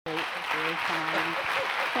kind.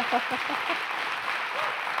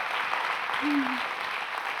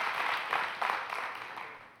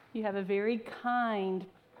 You have a very kind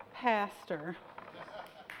pastor.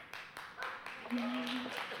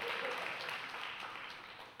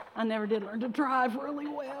 I never did learn to drive really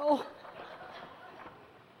well.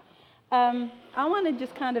 I want to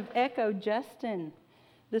just kind of echo Justin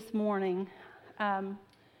this morning.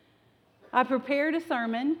 I prepared a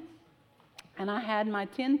sermon, and I had my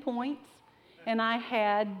 10 points, and I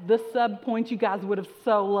had the sub-points. You guys would have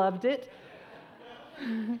so loved it.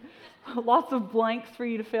 Lots of blanks for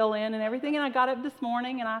you to fill in and everything. And I got up this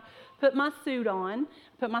morning, and I put my suit on,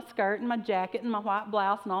 put my skirt and my jacket and my white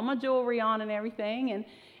blouse and all my jewelry on and everything.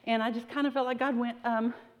 And I just kind of felt like God went,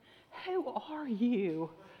 who are you?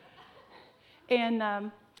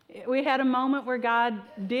 And we had a moment where God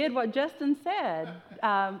did what Justin said.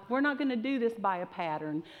 We're not going to do this by a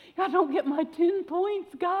pattern. I don't get my 10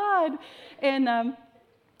 points, God. And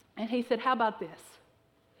he said, how about this?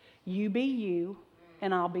 You be you,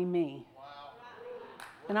 and I'll be me.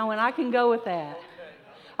 And I went, I can go with that.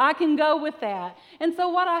 I can go with that. And so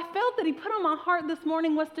what I felt that he put on my heart this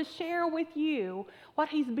morning was to share with you what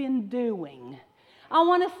he's been doing. I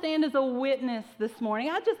want to stand as a witness this morning.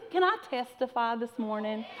 Can I testify this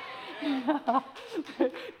morning?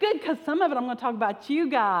 Good, because some of it I'm going to talk about you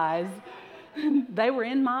guys. They were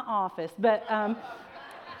in my office. But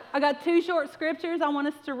I got 2 short scriptures I want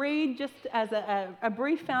us to read just as a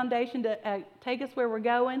brief foundation to take us where we're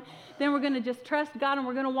going. Then we're going to just trust God, and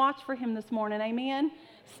we're going to watch for him this morning. Amen?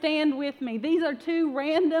 Stand with me. These are 2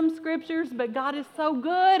 random scriptures, but God is so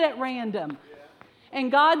good at random. And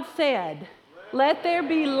God said, let there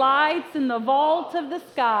be lights in the vault of the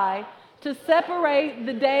sky to separate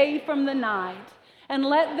the day from the night, and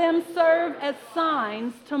let them serve as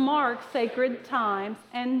signs to mark sacred times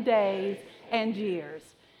and days and years.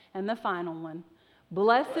 And the final one,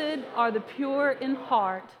 blessed are the pure in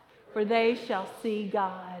heart, for they shall see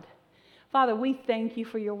God. Father, we thank you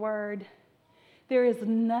for your word. There is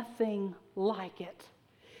nothing like it.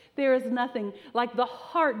 There is nothing like the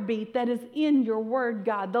heartbeat that is in your word,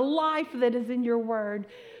 God, the life that is in your word.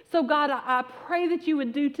 So God, I pray that you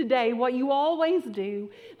would do today what you always do,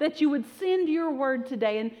 that you would send your word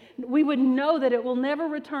today, and we would know that it will never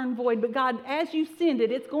return void. But God, as you send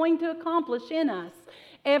it, it's going to accomplish in us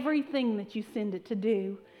everything that you send it to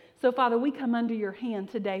do. So, Father, we come under your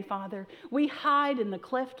hand today, Father. We hide in the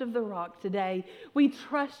cleft of the rock today. We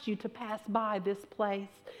trust you to pass by this place.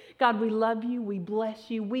 God, we love you. We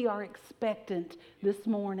bless you. We are expectant this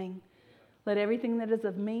morning. Let everything that is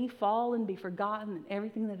of me fall and be forgotten, and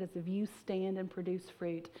everything that is of you stand and produce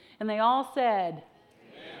fruit. And they all said,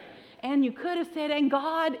 amen. And you could have said, and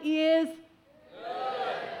God is good.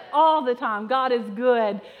 All the time. God is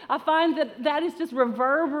good. I find that is just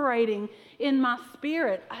reverberating in my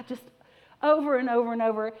spirit. I just, over and over and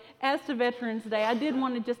over. As to Veterans Day, I did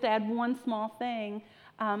want to just add one small thing.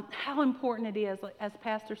 How important it is, as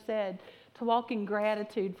Pastor said, to walk in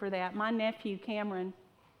gratitude for that. My nephew, Cameron,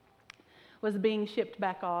 was being shipped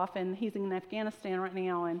back off, and he's in Afghanistan right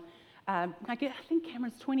now, and I think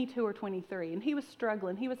Cameron's 22 or 23, and he was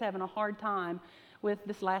struggling. He was having a hard time with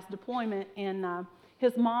this last deployment, and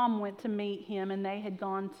his mom went to meet him, and they had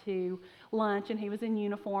gone to lunch, and he was in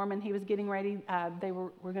uniform, and he was getting ready. They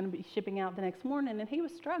were going to be shipping out the next morning, and he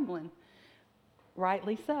was struggling,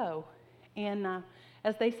 rightly so. And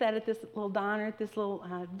as they sat at this little diner, at this little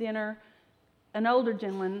dinner, an older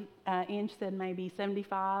gentleman, Inge said maybe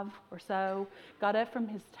 75 or so, got up from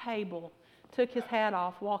his table, took his hat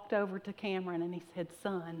off, walked over to Cameron, and he said,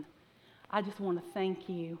 son, I just want to thank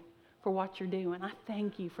you for what you're doing. I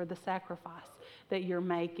thank you for the sacrifice that you're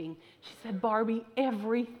making. She said, Barbie,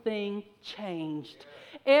 everything changed.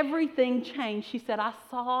 Everything changed. She said, I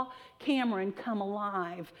saw Cameron come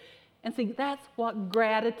alive. And see, that's what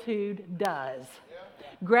gratitude does.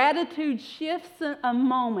 Gratitude shifts a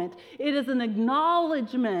moment. It is an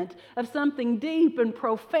acknowledgement of something deep and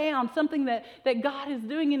profound, something that God is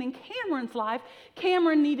doing. And in Cameron's life,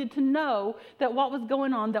 Cameron needed to know that what was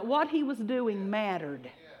going on, that what he was doing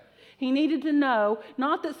mattered. He needed to know,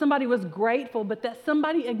 not that somebody was grateful, but that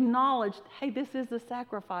somebody acknowledged, hey, this is a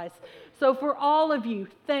sacrifice. So for all of you,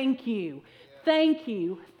 thank you. Thank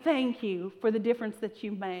you. Thank you for the difference that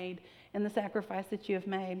you've made and the sacrifice that you have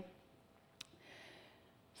made.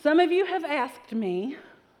 Some of you have asked me,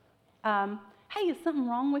 hey, is something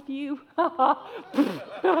wrong with you? I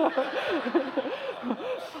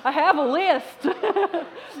have a list.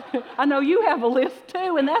 I know you have a list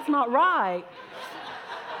too, and that's not right.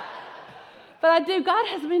 But I do. God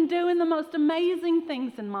has been doing the most amazing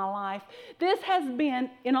things in my life. This has been,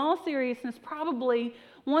 in all seriousness, probably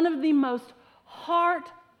one of the most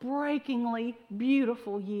heartbreakingly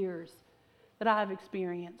beautiful years that I have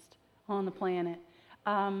experienced on the planet.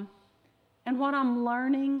 And what I'm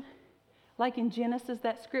learning, like in Genesis,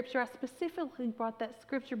 that scripture, I specifically brought that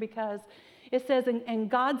scripture because it says, and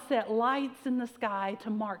God set lights in the sky to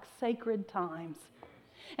mark sacred times.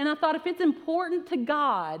 And I thought, if it's important to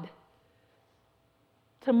God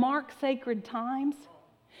to mark sacred times,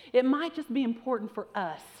 it might just be important for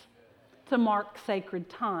us to mark sacred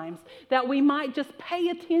times, that we might just pay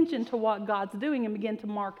attention to what God's doing and begin to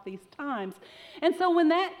mark these times. And so when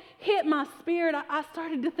that hit my spirit, I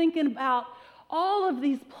started to thinking about all of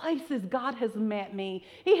these places God has met me.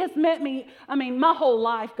 He has met me, my whole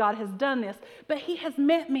life God has done this, but He has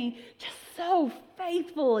met me just so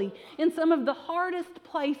faithfully in some of the hardest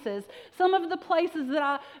places, some of the places that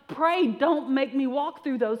I pray don't make me walk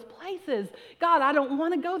through those places. God, I don't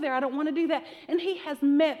want to go there. I don't want to do that. And He has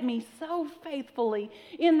met me so faithfully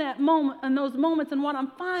in that moment, in those moments. And what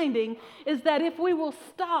I'm finding is that if we will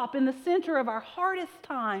stop in the center of our hardest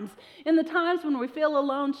times, in the times when we feel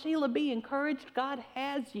alone, Sheila, be encouraged. God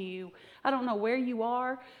has you. I don't know where you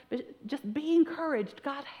are, but just be encouraged.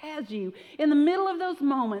 God has you. In the middle of those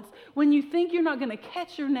moments, when you think you're not going to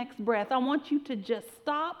catch your next breath, I want you to just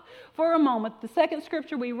stop for a moment. The second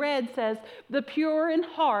scripture we read says, the pure in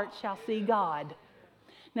heart shall see God.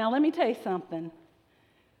 Now, let me tell you something.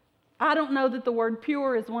 I don't know that the word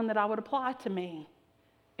pure is one that I would apply to me,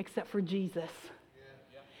 except for Jesus.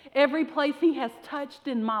 Every place He has touched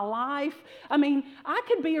in my life, I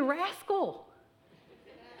could be a rascal.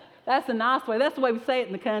 That's a nice way. That's the way we say it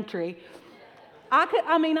in the country. I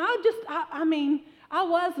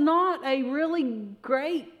was not a really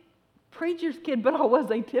great preacher's kid, but I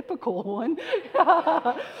was a typical one.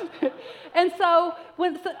 And so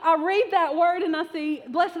when I read that word and I see,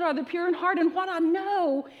 blessed are the pure in heart, and what I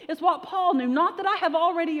know is what Paul knew. Not that I have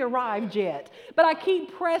already arrived yet, but I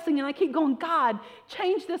keep pressing and I keep going, God,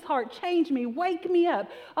 change this heart, change me, wake me up.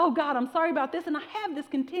 Oh God, I'm sorry about this. And I have this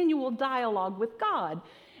continual dialogue with God.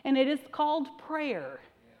 And it is called prayer.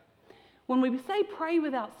 When we say pray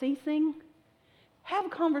without ceasing, have a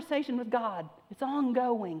conversation with God. It's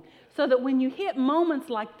ongoing. So that when you hit moments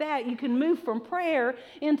like that, you can move from prayer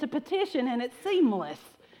into petition and it's seamless.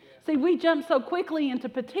 See, we jump so quickly into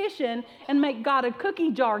petition and make God a cookie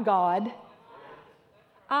jar God.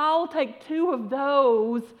 I'll take 2 of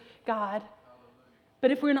those, God. But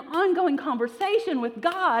if we're in an ongoing conversation with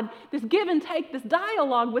God, this give and take, this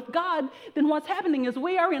dialogue with God, then what's happening is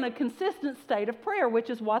we are in a consistent state of prayer, which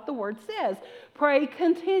is what the word says. Pray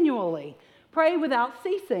continually. Pray without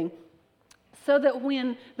ceasing. So that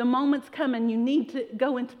when the moments come and you need to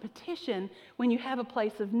go into petition, when you have a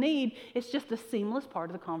place of need, it's just a seamless part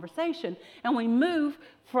of the conversation. And we move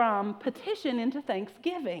from petition into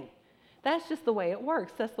thanksgiving. That's just the way it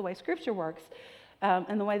works. That's the way Scripture works.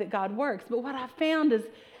 And the way that God works. But what I found is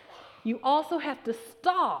you also have to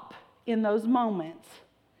stop in those moments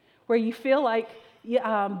where you feel like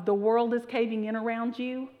the world is caving in around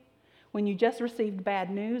you, when you just received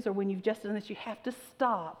bad news or when you've just done this. You have to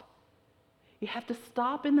stop. You have to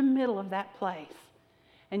stop in the middle of that place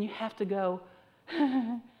and you have to go,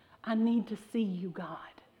 I need to see you, God.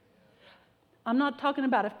 I'm not talking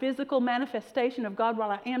about a physical manifestation of God.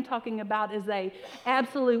 What I am talking about is an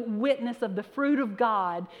absolute witness of the fruit of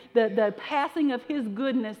God, the passing of His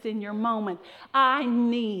goodness in your moment. I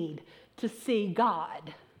need to see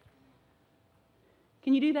God.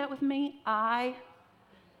 Can you do that with me? I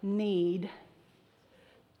need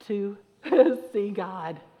to see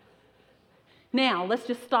God. Now, let's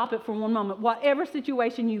just stop it for one moment. Whatever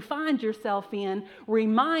situation you find yourself in,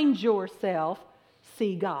 remind yourself,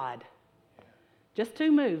 see God. Just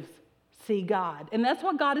 2 moves. See God. And that's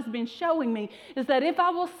what God has been showing me, is that if I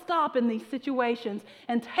will stop in these situations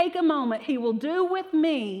and take a moment, He will do with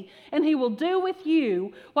me and He will do with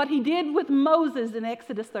you what He did with Moses in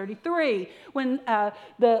Exodus 33. When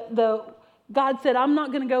God said, I'm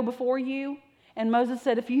not going to go before you. And Moses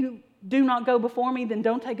said, if you do not go before me, then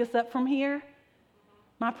don't take us up from here.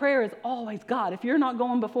 My prayer is always, God, if you're not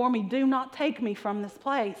going before me, do not take me from this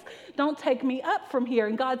place. Don't take me up from here.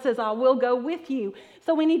 And God says, I will go with you.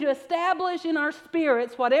 So we need to establish in our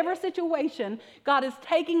spirits, whatever situation God is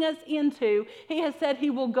taking us into, He has said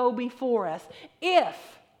He will go before us if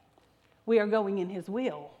we are going in His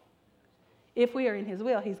will. If we are in His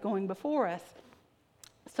will, He's going before us.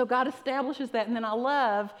 So God establishes that. And then I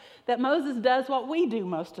love that Moses does what we do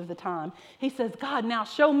most of the time. He says, God, now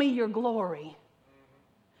show me your glory.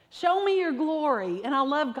 Show me your glory. And I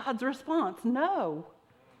love God's response. No.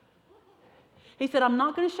 He said, I'm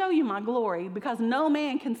not going to show you my glory because no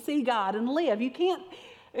man can see God and live. You can't.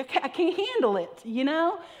 I can't handle it, you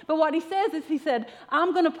know? But what he says is, he said,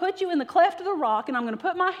 I'm going to put you in the cleft of the rock, and I'm going to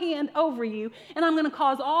put my hand over you, and I'm going to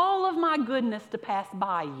cause all of my goodness to pass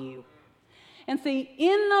by you. And see,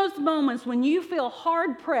 in those moments when you feel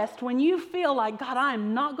hard-pressed, when you feel like, God, I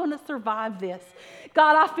am not going to survive this.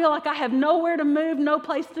 God, I feel like I have nowhere to move, no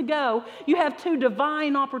place to go. You have two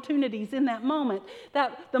divine opportunities in that moment.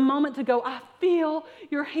 The moment to go, I feel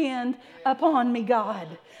your hand upon me, God.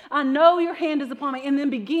 I know your hand is upon me. And then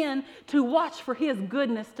begin to watch for his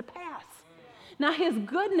goodness to pass. Now, his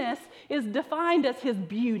goodness is defined as his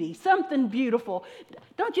beauty, something beautiful.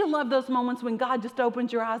 Don't you love those moments when God just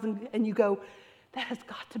opens your eyes and you go, that has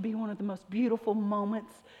got to be one of the most beautiful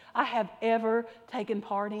moments I have ever taken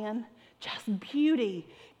part in? Just beauty,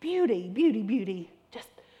 beauty, beauty, beauty. Just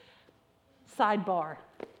sidebar.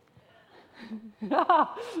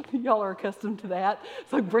 Y'all are accustomed to that.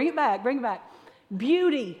 So bring it back, bring it back.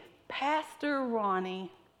 Beauty. Pastor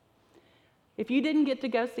Ronnie. If you didn't get to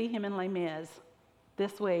go see him in Les Mis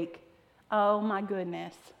this week, oh my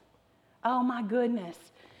goodness. Oh my goodness.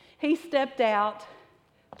 He stepped out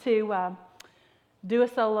to do a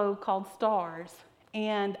solo called Stars.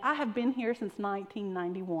 And I have been here since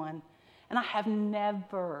 1991. And I have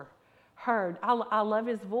never heard, I love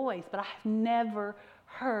his voice, but I have never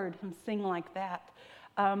heard him sing like that.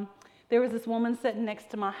 There was this woman sitting next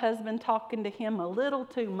to my husband talking to him a little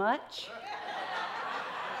too much.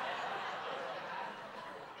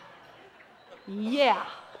 Yeah.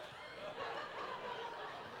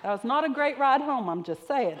 That was not a great ride home, I'm just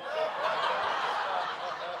saying.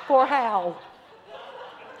 For Hal.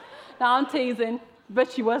 Now, I'm teasing,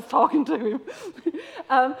 but she was talking to him.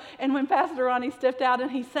 And when Pastor Ronnie stepped out and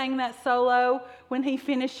he sang that solo, when he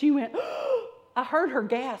finished, she went, I heard her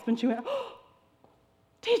gasp, and she went,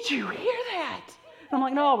 did you hear that? And I'm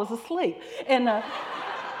like, no, I was asleep. And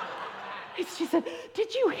she said,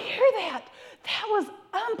 did you hear that? That was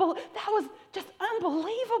just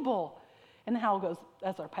unbelievable. And Hal goes,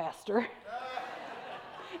 that's our pastor.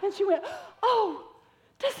 And she went, oh,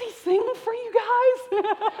 does he sing for you guys?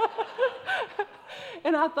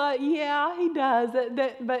 And I thought, yeah, he does,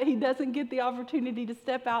 but he doesn't get the opportunity to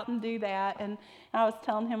step out and do that. And I was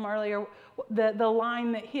telling him earlier, the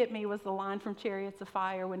line that hit me was the line from Chariots of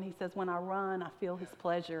Fire when he says, when I run, I feel his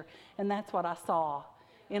pleasure. And that's what I saw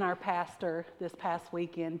in our pastor this past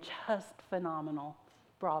weekend. Just phenomenal.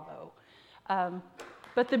 Bravo.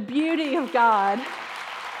 But the beauty of God...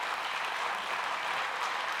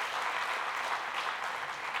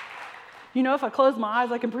 You know, if I close my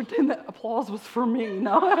eyes, I can pretend that applause was for me.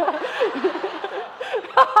 No.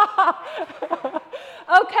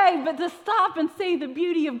 Okay, but to stop and see the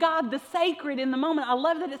beauty of God, the sacred in the moment. I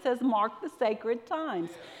love that it says mark the sacred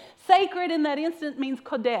times. Sacred in that instant means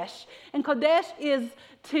kodesh. And kodesh is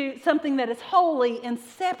to something that is holy and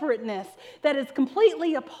separateness, that is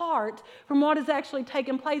completely apart from what has actually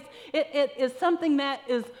taken place. It is something that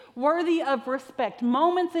is worthy of respect.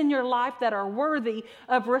 Moments in your life that are worthy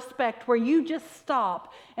of respect, where you just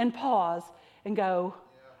stop and pause and go,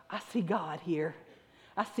 I see God here.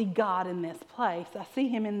 I see God in this place. I see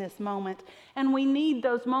him in this moment. And we need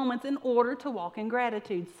those moments in order to walk in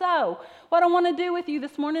gratitude. So what I want to do with you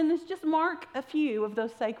this morning is just mark a few of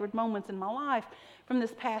those sacred moments in my life from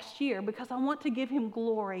this past year, because I want to give him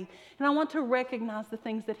glory and I want to recognize the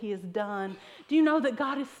things that he has done. Do you know that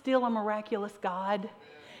God is still a miraculous God?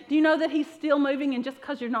 Do you know that he's still moving, and just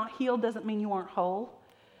because you're not healed doesn't mean you aren't whole?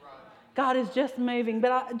 God is just moving.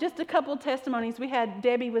 But just a couple of testimonies. We had,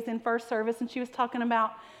 Debbie was in first service, and she was talking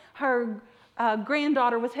about her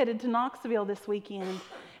granddaughter was headed to Knoxville this weekend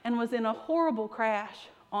and was in a horrible crash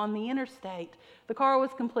on the interstate. The car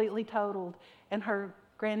was completely totaled, and her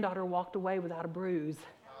granddaughter walked away without a bruise.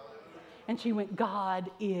 And she went,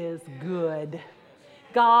 God is good.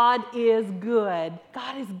 God is good.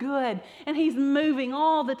 God is good. And he's moving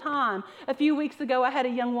all the time. A few weeks ago, I had a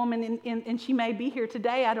young woman, and she may be here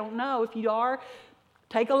today. I don't know. If you are,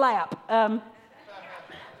 take a lap.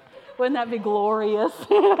 Wouldn't that be glorious?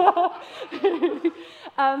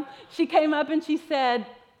 She came up and she said,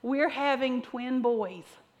 we're having twin boys,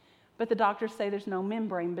 but the doctors say there's no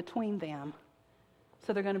membrane between them,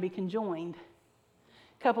 so they're going to be conjoined.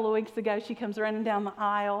 A couple of weeks ago, she comes running down the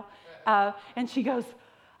aisle, and she goes,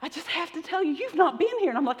 I just have to tell you, you've not been here.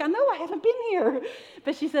 And I'm like, I know I haven't been here.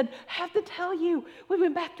 But she said, I have to tell you, we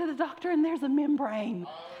went back to the doctor and there's a membrane.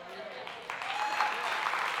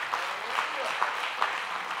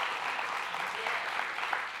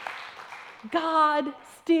 God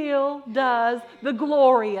still does the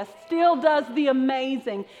glorious, still does the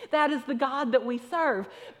amazing. That is the God that we serve.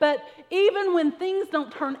 But even when things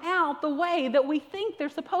don't turn out the way that we think they're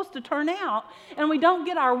supposed to turn out, and we don't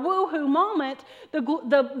get our woohoo moment,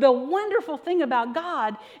 the wonderful thing about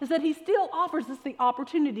God is that He still offers us the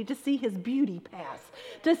opportunity to see His beauty pass,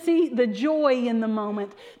 to see the joy in the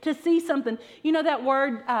moment, to see something. You know, that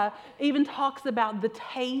word even talks about the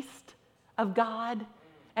taste of God.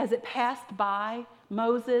 As it passed by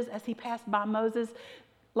Moses, as he passed by Moses,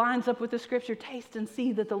 lines up with the scripture, taste and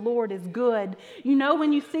see that the Lord is good. You know,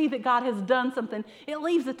 when you see that God has done something, it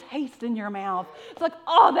leaves a taste in your mouth. It's like,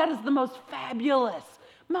 oh, that is the most fabulous,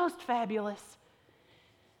 most fabulous.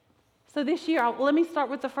 So this year, let me start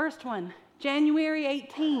with the first one. January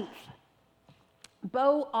 18th,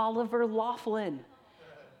 Bo Oliver Laughlin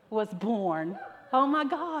was born. Oh my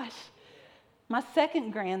gosh. My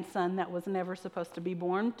second grandson that was never supposed to be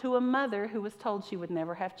born to a mother who was told she would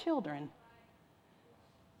never have children.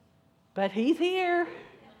 But he's here,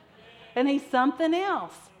 and he's something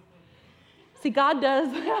else. See, God does,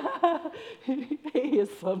 he is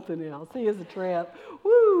something else. He is a trip.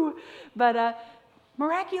 Woo! But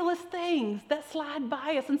miraculous things that slide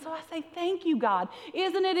by us. And so I say, thank you, God.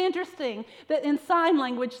 Isn't it interesting that in sign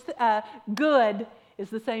language, good is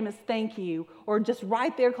the same as thank you, or just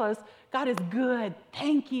right there close. God is good.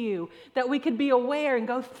 Thank you. That we could be aware and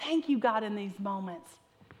go, thank you, God, in these moments.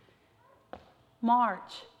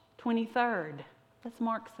 March 23rd. Let's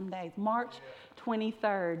mark some days. March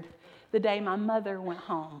 23rd, the day my mother went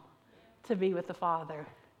home to be with the Father.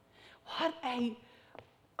 I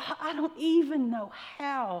don't even know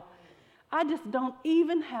how. I just don't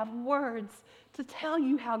even have words to tell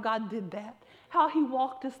you how God did that, how He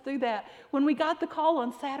walked us through that. When we got the call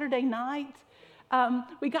on Saturday night, I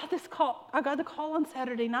got the call on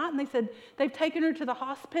Saturday night, and they said they've taken her to the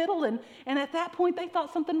hospital, and at that point they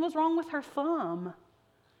thought something was wrong with her thumb.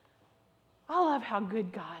 I love how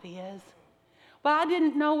good God is. But I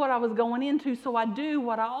didn't know what I was going into, so I do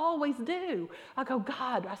what I always do. I go,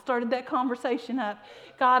 God, I started that conversation up.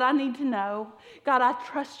 God, I need to know. God, I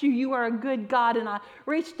trust you. You are a good God. And I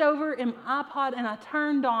reached over in my iPod and I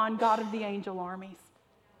turned on God of the Angel Armies,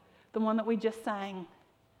 the one that we just sang.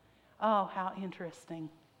 Oh, how interesting.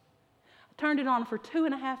 I turned it on for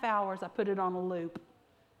 2.5 hours. I put it on a loop.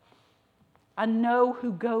 I know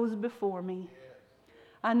who goes before me.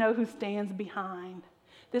 I know who stands behind.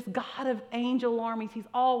 This God of angel armies, He's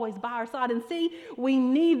always by our side. And see, we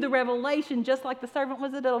need the revelation, just like the servant,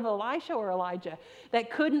 was it of Elisha or Elijah, that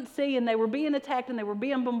couldn't see, and they were being attacked and they were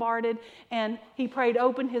being bombarded. And he prayed,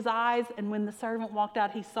 open his eyes. And when the servant walked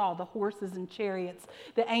out, he saw the horses and chariots,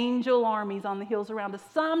 the angel armies on the hills around us.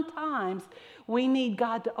 Sometimes we need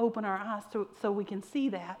God to open our eyes so we can see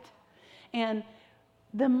that. And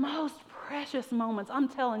the most precious moments, I'm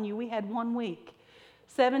telling you, we had 1 week.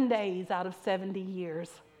 7 days out of 70 years,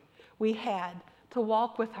 we had to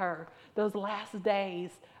walk with her those last days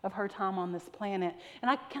of her time on this planet.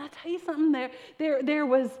 And can I tell you something? It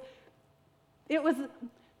was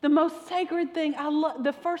the most sacred thing.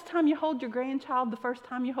 The first time you hold your grandchild, the first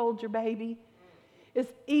time you hold your baby, is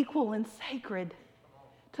equal and sacred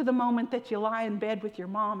to the moment that you lie in bed with your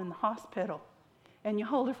mom in the hospital and you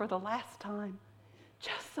hold her for the last time.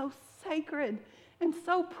 Just so sacred and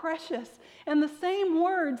so precious. And the same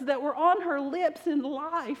words that were on her lips in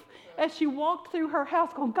life as she walked through her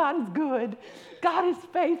house going, God is good, God is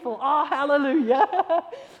faithful, oh, hallelujah,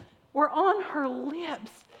 were on her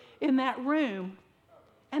lips in that room.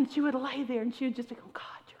 And she would lay there and she would just be going, God,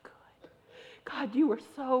 you're good. God, you are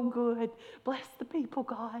so good. Bless the people,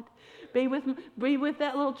 God. Be with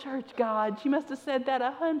that little church, God. She must have said that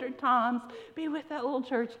 100 times. Be with that little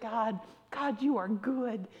church, God. God, you are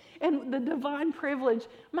good. And the divine privilege.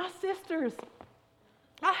 My sisters,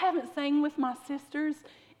 I haven't sang with my sisters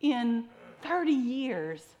in 30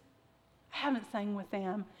 years. I haven't sang with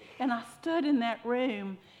them. And I stood in that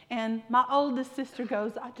room, and my oldest sister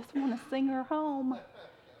goes, I just want to sing her home.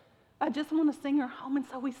 I just want to sing her home. And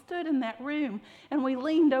so we stood in that room, and we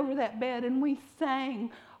leaned over that bed, and we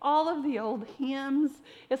sang all of the old hymns.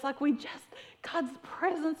 It's like God's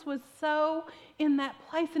presence was so in that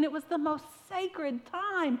place, and it was the most sacred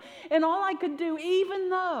time. And all I could do, even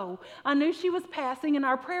though I knew she was passing, and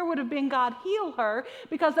our prayer would have been, God, heal her,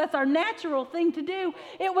 because that's our natural thing to do,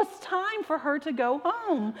 it was time for her to go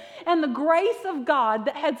home. And the grace of God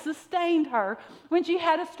that had sustained her when she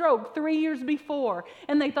had a stroke 3 years before,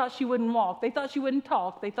 and they thought she wouldn't walk, they thought she wouldn't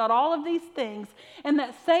talk, they thought all of these things, and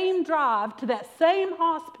that same drive to that same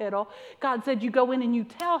hospital, God said, you go in and you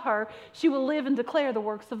tell her she will live and declare the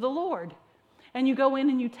works of the Lord. And you go in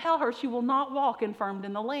and you tell her she will not walk infirmed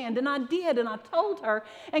in the land. And I did, and I told her,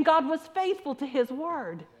 and God was faithful to his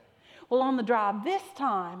word. Well, on the drive this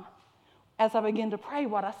time, as I began to pray,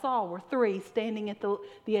 what I saw were three standing at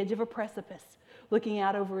the edge of a precipice, looking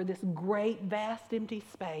out over this great, vast, empty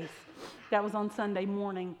space. That was on Sunday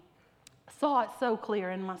morning. I saw it so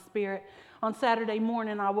clear in my spirit. On Saturday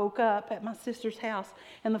morning, I woke up at my sister's house,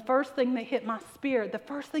 and the first thing that hit my spirit, the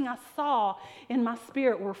first thing I saw in my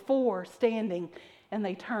spirit were four standing, and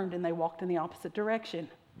they turned and they walked in the opposite direction.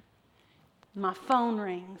 My phone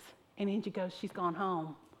rings, and Angie goes, she's gone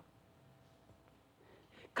home.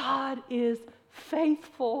 God is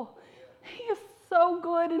faithful. He is so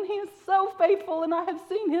good, and he is so faithful, and I have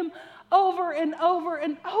seen him over and over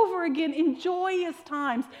and over again in joyous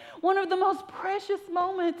times. One of the most precious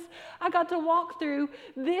moments I got to walk through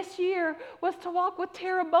this year was to walk with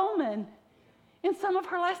Tara Bowman in some of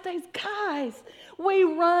her last days. Guys, we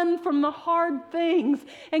run from the hard things,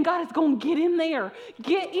 and God is going, get in there.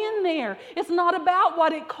 Get in there. It's not about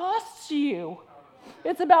what it costs you.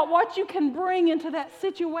 It's about what you can bring into that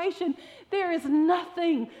situation. There is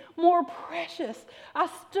nothing more precious. I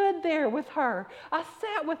stood there with her. I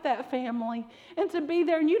sat with that family. And to be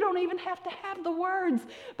there, and you don't even have to have the words,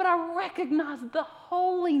 but I recognize the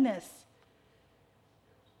holiness.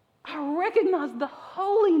 I recognize the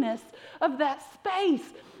holiness of that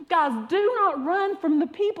space. Guys, do not run from the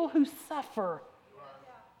people who suffer.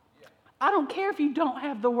 I don't care if you don't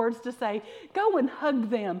have the words to say. Go and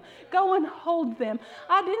hug them. Go and hold them.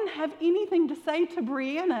 I didn't have anything to say to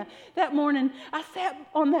Brianna that morning. I sat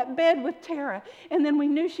on that bed with Tara, and then we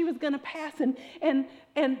knew she was going to pass, and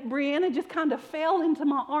Brianna just kind of fell into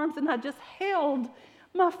my arms, and I just held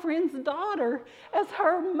my friend's daughter as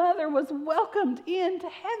her mother was welcomed into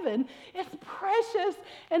heaven. It's precious,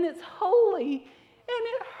 and it's holy, and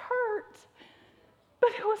it hurt.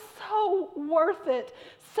 But it was so worth it.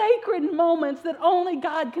 Sacred moments that only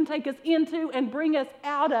God can take us into and bring us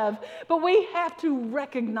out of. But we have to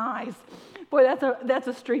recognize. Boy, that's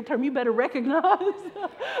a street term. You better recognize.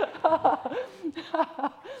 But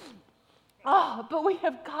we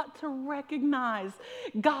have got to recognize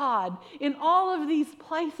God in all of these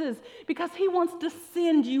places because he wants to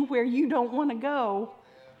send you where you don't want to go.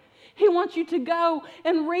 He wants you to go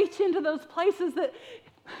and reach into those places that...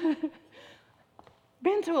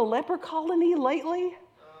 Been to a leper colony lately?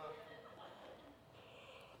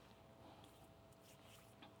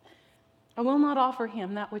 I will not offer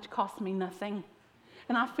him that which costs me nothing.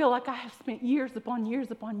 And I feel like I have spent years upon years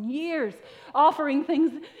upon years offering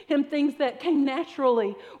him things that came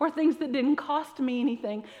naturally or things that didn't cost me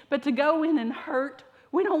anything. But to go in and hurt,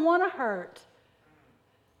 we don't want to hurt.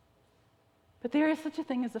 But there is such a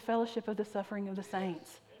thing as the fellowship of the suffering of the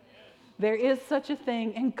saints. There is such a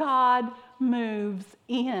thing, and God moves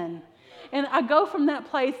in. And I go from that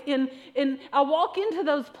place, and I walk into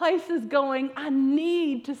those places going, I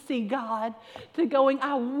need to see God, to going,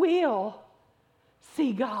 I will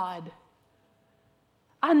see God.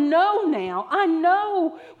 I know now. I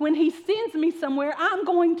know when he sends me somewhere, I'm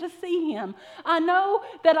going to see him. I know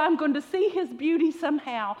that I'm going to see his beauty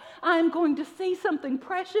somehow. I'm going to see something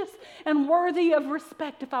precious and worthy of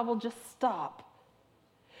respect if I will just stop.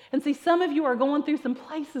 And see, some of you are going through some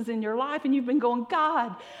places in your life and you've been going,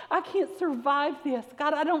 God, I can't survive this.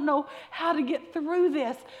 God, I don't know how to get through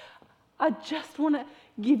this. I just want to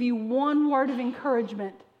give you one word of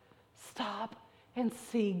encouragement. Stop and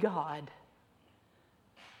see God.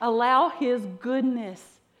 Allow his goodness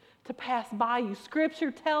to pass by you.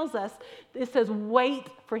 Scripture tells us, it says, wait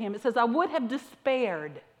for him. It says, I would have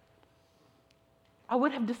despaired. I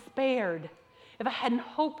would have despaired if I hadn't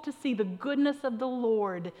hoped to see the goodness of the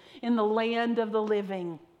Lord in the land of the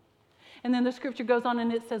living. And then the scripture goes on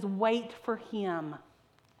and it says, wait for him.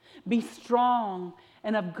 Be strong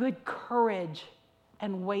and of good courage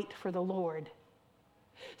and wait for the Lord.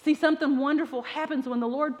 See, something wonderful happens when the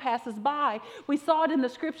Lord passes by. We saw it in the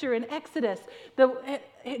scripture in Exodus.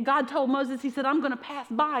 God told Moses, he said, I'm going to pass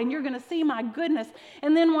by and you're going to see my goodness.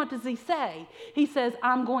 And then what does he say? He says,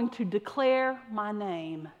 I'm going to declare my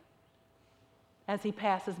name as he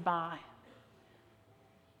passes by.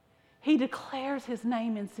 He declares his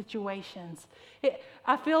name in situations.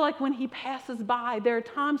 I feel like when he passes by, there are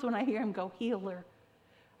times when I hear him go, healer.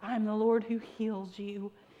 I am the Lord who heals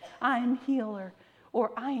you. I am healer.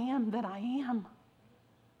 Or I am that I am.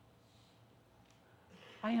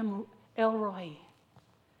 I am El Roi,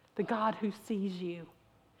 the God who sees you.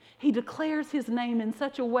 He declares his name in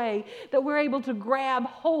such a way that we're able to grab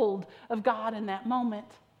hold of God in that moment.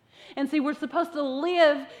 And see, we're supposed to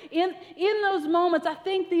live in those moments. I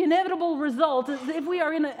think the inevitable result is if we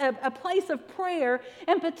are in a place of prayer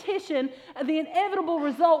and petition, the inevitable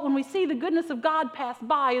result when we see the goodness of God pass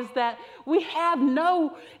by is that we have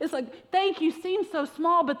it's like, thank you seems so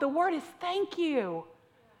small, but the word is thank you.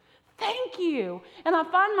 Thank you. And I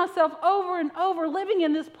find myself over and over living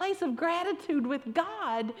in this place of gratitude with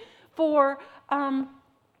God for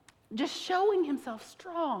just showing himself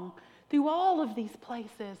strong through all of these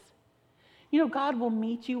places. You know, God will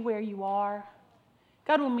meet you where you are.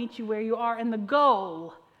 God will meet you where you are. And the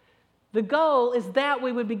goal is that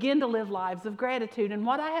we would begin to live lives of gratitude. And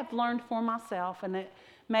what I have learned for myself, and it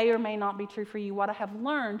may or may not be true for you, what I have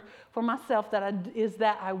learned for myself is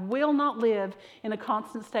that I will not live in a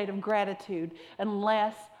constant state of gratitude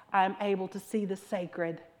unless I'm able to see the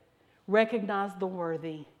sacred, recognize the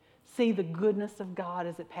worthy, see the goodness of God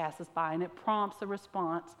as it passes by, and it prompts a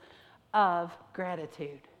response of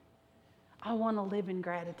gratitude. I want to live in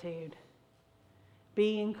gratitude.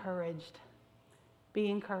 Be encouraged. Be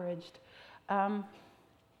encouraged. I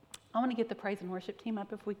want to get the praise and worship team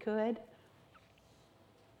up if we could.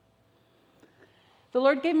 The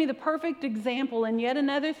Lord gave me the perfect example, and yet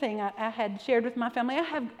another thing I had shared with my family. I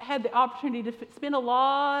have had the opportunity to spend a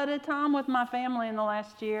lot of time with my family in the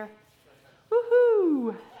last year.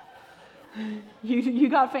 Woohoo! You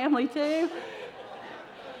got family too?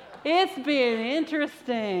 It's been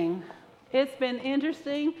interesting. It's been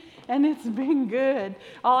interesting, and it's been good.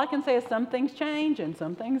 All I can say is some things change and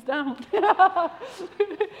some things don't.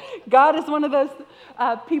 God is one of those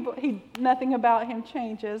people, nothing about him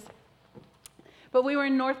changes. But we were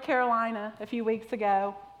in North Carolina a few weeks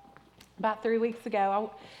ago, about 3 weeks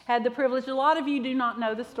ago. I had the privilege, a lot of you do not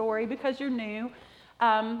know the story because you're new,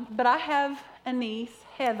 but I have a niece,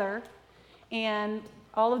 Heather, and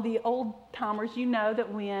all of the old timers, you know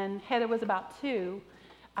that when Heather was about 2,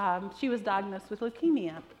 she was diagnosed with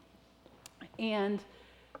leukemia. And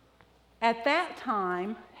at that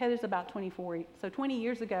time, Heather's about 24, so 20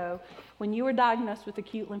 years ago, when you were diagnosed with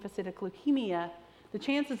acute lymphocytic leukemia, the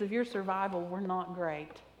chances of your survival were not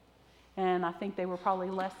great. And I think they were probably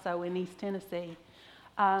less so in East Tennessee.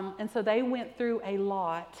 And so they went through a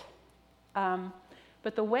lot.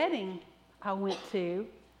 But the wedding I went to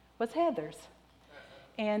was Heather's.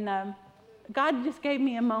 And God just gave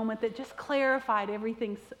me a moment that just clarified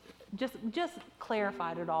everything, just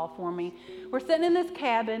clarified it all for me. We're sitting in this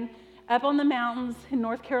cabin up on the mountains in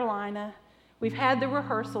North Carolina. We've had the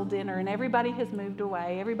rehearsal dinner, and everybody has moved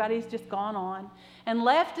away. Everybody's just gone on. And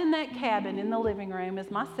left in that cabin in the living room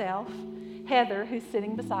is myself, Heather, who's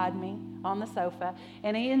sitting beside me on the sofa,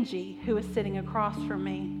 and Angie, who is sitting across from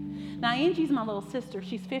me. Now, Angie's my little sister.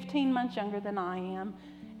 She's 15 months younger than I am,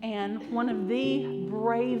 and one of the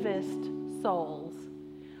bravest souls,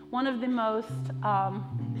 one of the most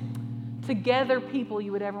together people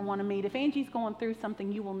you would ever want to meet. If Angie's going through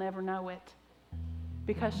something, you will never know it.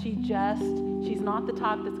 Because she's not the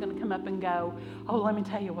type that's going to come up and go, oh, let me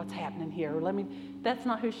tell you what's happening here. That's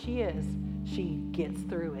not who she is. She gets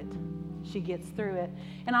through it. She gets through it.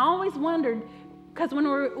 And I always wondered, because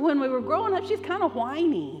when we were growing up, she's kind of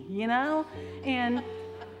whiny, you know? And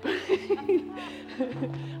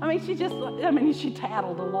she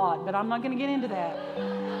tattled a lot, but I'm not going to get into that.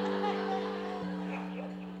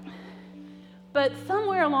 But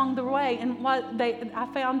somewhere along the way, and I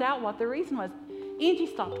found out what the reason was, Angie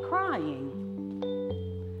stopped crying.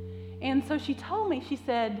 And so she told me, she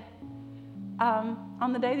said,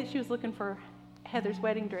 on the day that she was looking for Heather's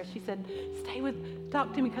wedding dress, she said,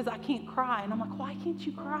 talk to me because I can't cry. And I'm like, why can't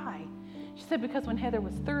you cry? She said, because when Heather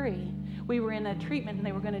was 3, we were in a treatment and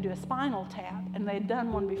they were going to do a spinal tap. And they had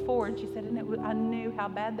done one before. And she said, I knew how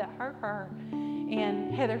bad that hurt her.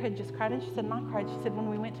 And Heather had just cried. And she said, and I cried. She said,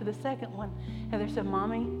 when we went to the second one, Heather said,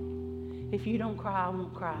 Mommy, if you don't cry, I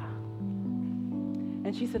won't cry.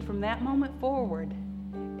 And she said, from that moment forward,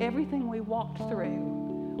 everything we walked through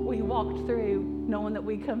knowing that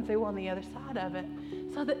we'd come through on the other side of it.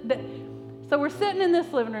 So we're sitting in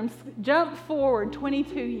this living room, jump forward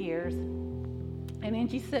 22 years, and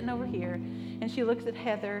Angie's sitting over here, and she looks at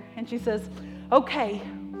Heather, and she says, okay,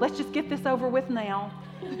 let's just get this over with now.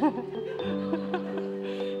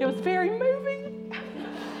 It was very moving.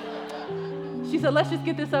 She said, let's just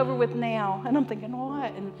get this over with now. And I'm thinking,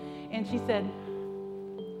 what? And she said,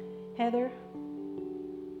 Heather,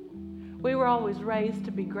 we were always raised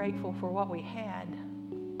to be grateful for what we had.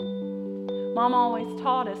 Mom always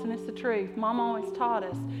taught us, and it's the truth, Mom always taught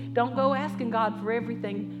us, don't go asking God for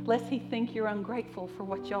everything lest he think you're ungrateful for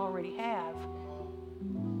what you already have.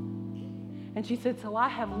 And she said, so I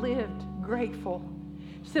have lived grateful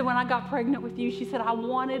She said, when I got pregnant with you, she said, I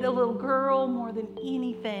wanted a little girl more than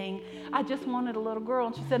anything. I just wanted a little girl.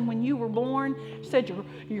 And she said, when you were born, she said,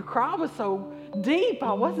 your cry was so deep,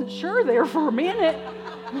 I wasn't sure there for a minute.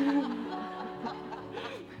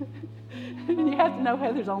 You have to know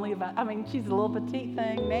Heather's only about, she's a little petite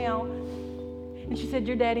thing now. And she said,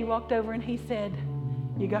 your daddy walked over and he said,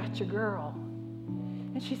 you got your girl.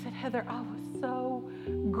 And she said, Heather, I was so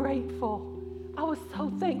grateful. I was so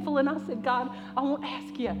thankful. And I said, God, I won't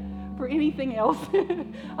ask you for anything else.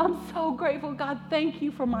 I'm so grateful. God, thank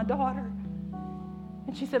you for my daughter.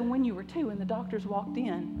 And she said, when you were 2 and the doctors walked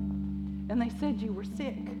in and they said you were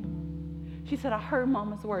sick, she said, I heard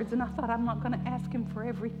Mama's words and I thought, I'm not going to ask him for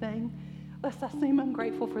everything lest I seem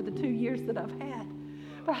ungrateful for the 2 years that I've had.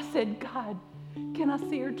 But I said, God, can I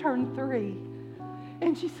see her turn 3?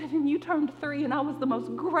 And she said, and you turned 3, and I was the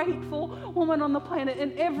most grateful woman on the planet.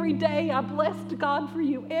 And every day I blessed God for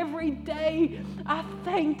you. Every day I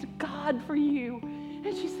thanked God for you.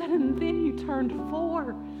 And she said, and then you turned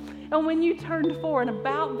 4. And when you turned 4, and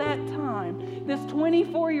about that time, this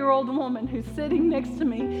 24-year-old woman who's sitting next to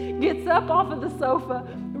me gets up off of the sofa,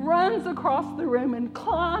 runs across the room, and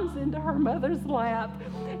climbs into her mother's lap.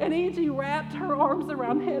 And Angie wrapped her arms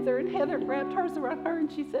around Heather, and Heather wrapped hers around her,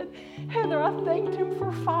 and she said, Heather, I thanked him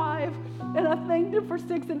for 5, and I thanked him for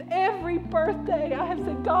 6, and every birthday I have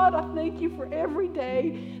said, God, I thank you for every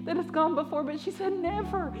day that has gone before. But she said,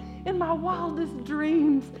 never in my wildest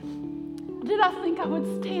dreams did I think I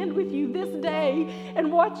would stand with you this day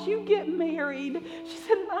and watch you get married. She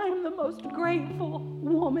said, I am the most grateful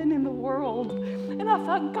woman in the world. And I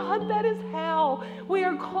thought, God, that is how we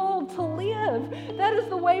are called to live. That is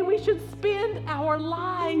the way we should spend our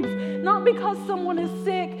lives. Not because someone is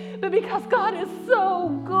sick, but because God is so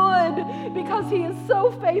good, because he is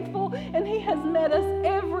so faithful, and he has met us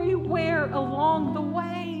everywhere along the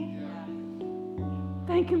way.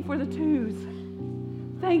 Thank him for the 2s.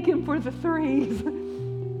 Thank him for the 3s.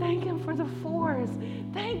 Thank him for the 4s.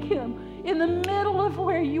 Thank him in the middle of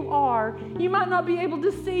where you are. You might not be able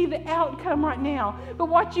to see the outcome right now, but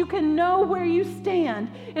what you can know where you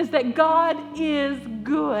stand is that God is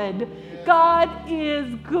good. God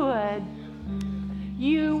is good.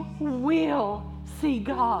 You will see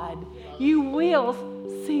God. You will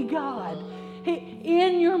see God.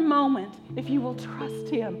 In your moment, if you will trust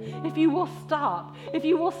him, if you will stop, if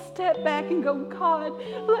you will step back and go, God,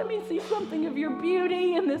 let me see something of your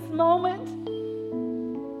beauty in this moment.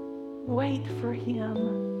 Wait for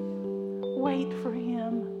him. Wait for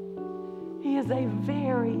him. He is a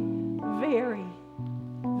very, very,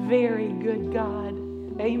 very good God.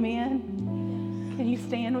 Amen. Can you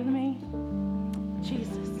stand with me?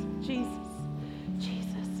 Jesus, Jesus,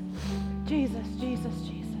 Jesus, Jesus, Jesus,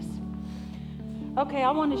 Jesus. Okay,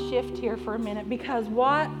 I want to shift here for a minute because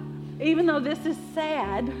even though this is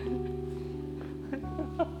sad,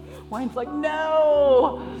 Wayne's like,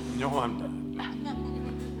 no. No, I'm done.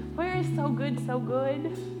 Where is so good, so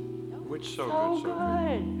good? Which so So good, so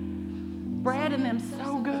good. Brad and them,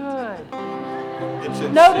 so good. It's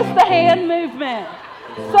insane. Notice the hand movement.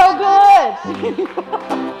 So good.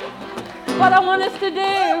 What I want us to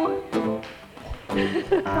do.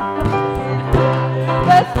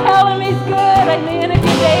 Let's tell him he's good. Amen. If you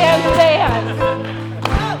dance, dance.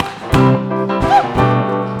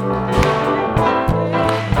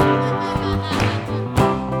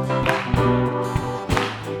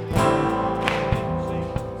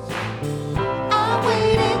 I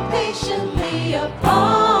waited patiently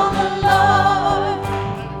upon the Lord,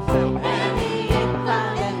 and he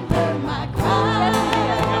inclined and heard my cry.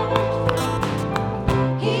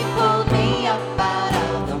 He pulled me up out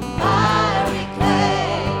of the miry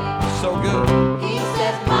clay. So good. He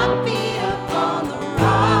set my feet upon the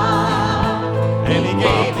rock. And he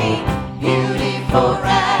Gave me beauty for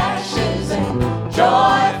ashes and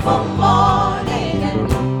joy for mourning and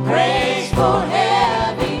praise for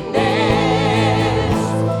heaviness.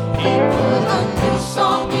 He put a new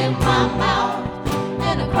song in my mouth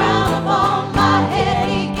and a crown upon my head.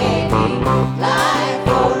 He gave me life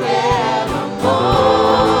forevermore.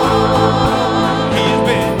 He's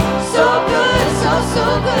been So good, so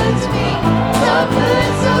good to me. So good,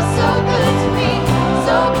 so good to me.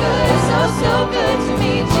 So good, so good to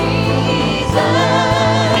me, Jesus.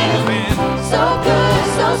 He's been So good,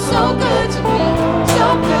 so good to me. So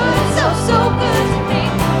good, so good to me.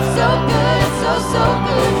 So good, so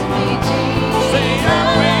good to me, Jesus. Say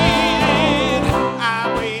I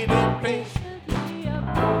waited patiently.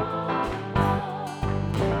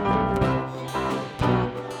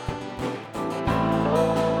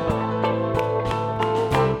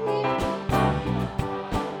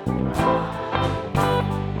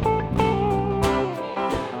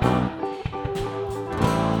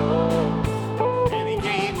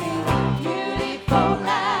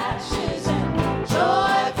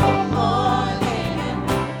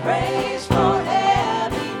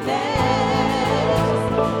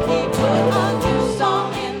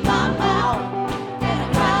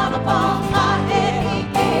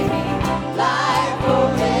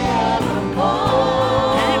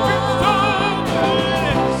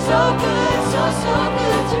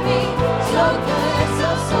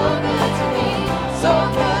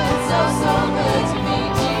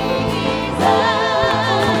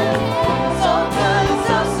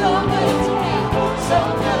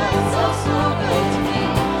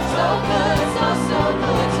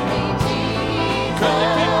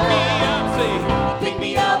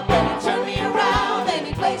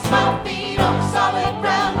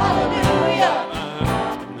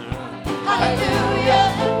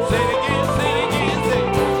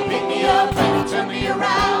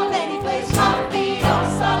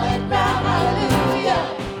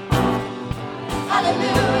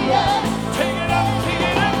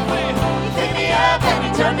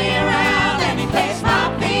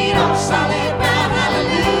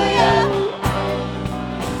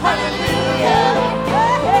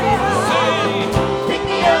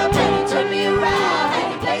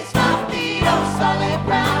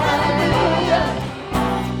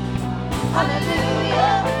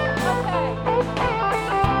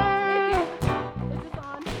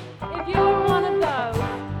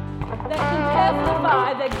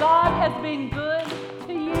 testify that God has been good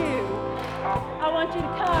to you. I want you to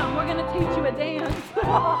come. We're going to teach you a dance.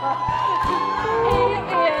 He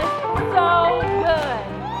is so good.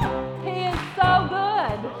 He is so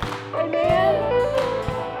good. Amen.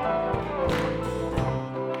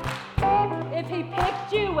 If he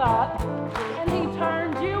picked you up and he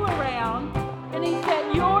turned you around and he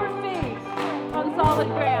set your feet on solid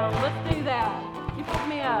ground, let's do that. You pick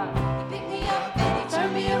me up. He picked me up and he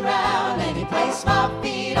turned me around and he placed my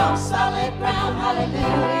feet on solid ground.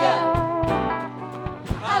 Hallelujah.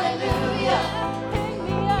 Hallelujah. Pick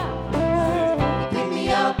me up. He picked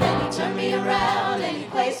me up and he turned me around and he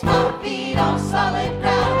placed my feet on solid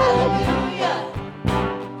ground. Hallelujah.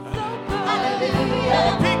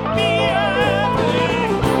 Hallelujah. Pick me up.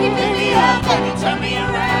 He picked me up and he turned me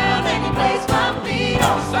around and he placed my feet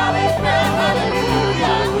on solid ground.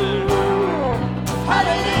 Hallelujah.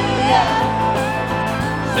 Hallelujah.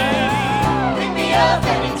 Picked me up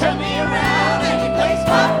and he turned me around and he placed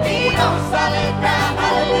my feet on solid ground.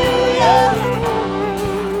 Hallelujah.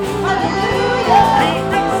 Hallelujah. You've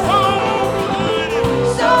been so good.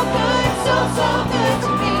 So good, so good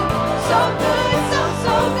to me. So good, so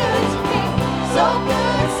good to me. So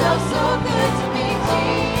good, so good to me,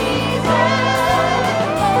 Jesus.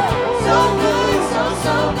 So good,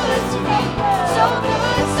 so good to me. So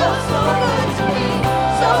good, so good to me.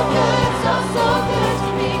 So good, so good to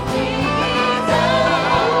me, Jesus.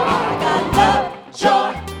 I got love,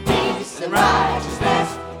 joy, peace, and righteousness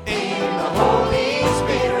in the Holy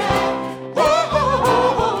Spirit.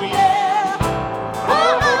 Oh, yeah. Oh,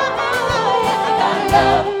 yeah. I got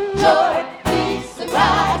love, joy, peace, and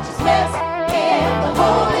righteousness in the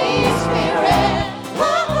Holy Spirit. Oh,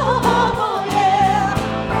 yeah.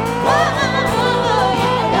 Oh,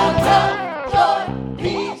 yeah. I got love, joy,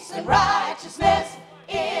 peace, and righteousness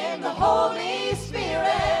in the Holy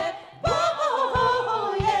Spirit.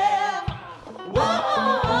 Oh, yeah. Oh,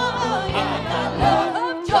 yeah. I got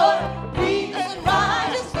love, joy, peace, and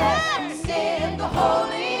righteousness in the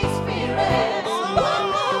Holy Spirit. Oh,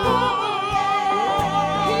 yeah.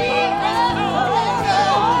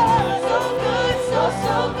 So good,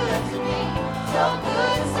 so good to me. So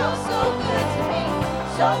good, so good to me.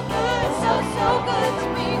 So good, so good to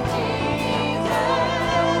me, Jesus.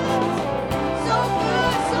 So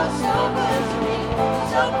good, so good to me.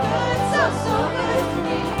 So good, so good to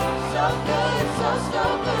me. So good, so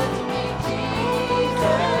good to me,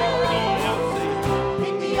 Jesus.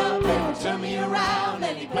 Pick me up and turn me around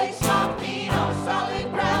and he placed my feet on solid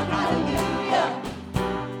ground. Hallelujah.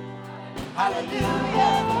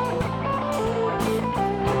 Hallelujah.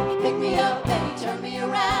 Pick me up and he turned me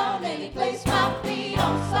around and he placed my feet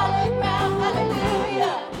on solid ground.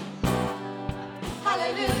 Hallelujah.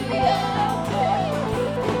 Hallelujah.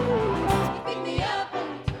 He picked me up and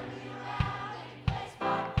he turned me around and he placed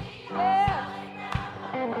my feet on solid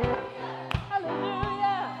ground.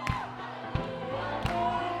 Hallelujah.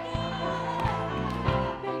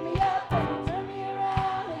 Pick me up and you turn me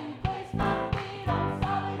around and you place my feet on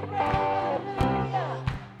solid ground. Hallelujah.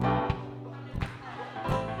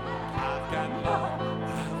 I've got love.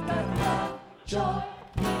 Joy,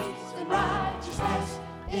 peace, and righteousness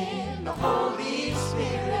in the Holy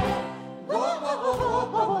Spirit.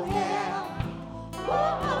 Whoa, yeah.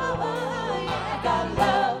 Whoa, yeah. I got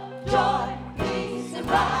love, joy, peace, and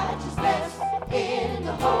righteousness in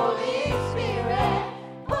the Holy Spirit.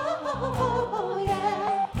 Whoa,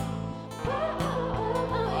 yeah.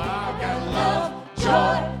 I got love,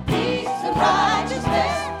 joy, peace, and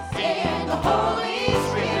righteousness in the Holy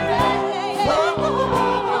Spirit.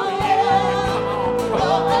 Whoa, yeah.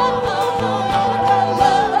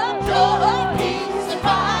 Love, joy, peace, and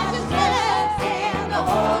righteousness in the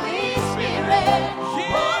Holy Spirit.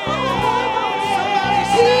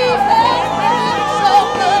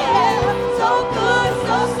 So good,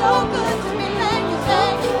 so good to me. Thank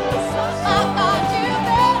you. I got you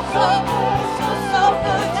there. So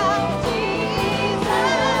good, Jesus.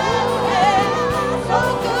 So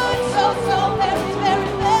good, so very,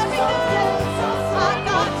 very, very good. I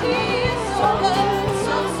got you. So good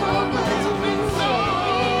to me,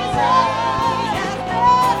 Jesus.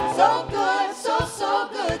 So good, so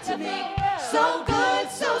good to me. So good,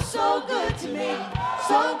 so good to me.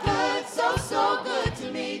 So good, so good to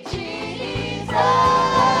me, Jesus.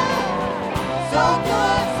 So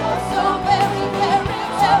good, so very, very,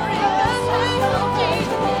 very good. Thank you,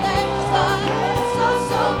 Jesus. Thank you, Son.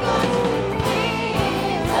 So good to me,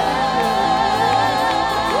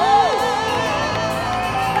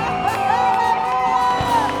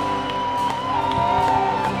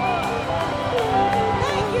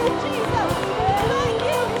 Thank you, Jesus. Thank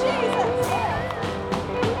you, Jesus.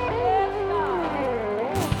 Yes, God.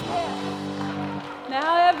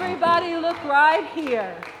 tag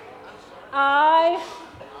here. I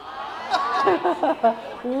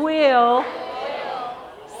will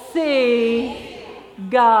see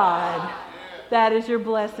God. That is your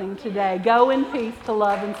blessing today. Go in peace to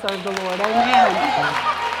love and serve the Lord. Amen.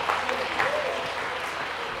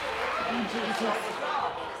 Jesus.